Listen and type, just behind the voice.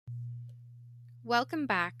Welcome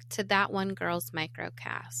back to That One Girl's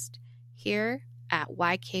Microcast here at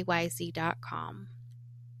ykyz.com.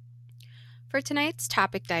 For tonight's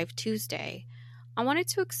Topic Dive Tuesday, I wanted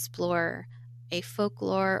to explore a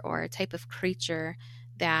folklore or a type of creature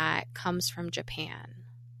that comes from Japan.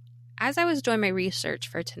 As I was doing my research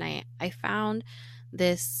for tonight, I found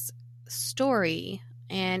this story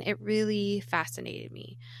and it really fascinated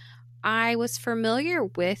me. I was familiar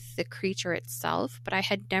with the creature itself, but I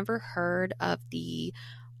had never heard of the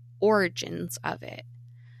origins of it.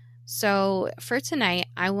 So for tonight,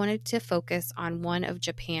 I wanted to focus on one of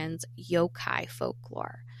Japan's yokai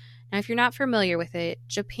folklore. Now, if you're not familiar with it,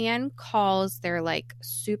 Japan calls their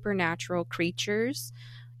supernatural creatures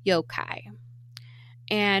yokai.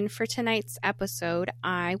 And for tonight's episode,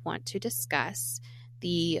 I want to discuss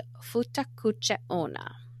the Futakuche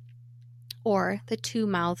Onna, or the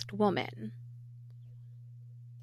two-mouthed woman.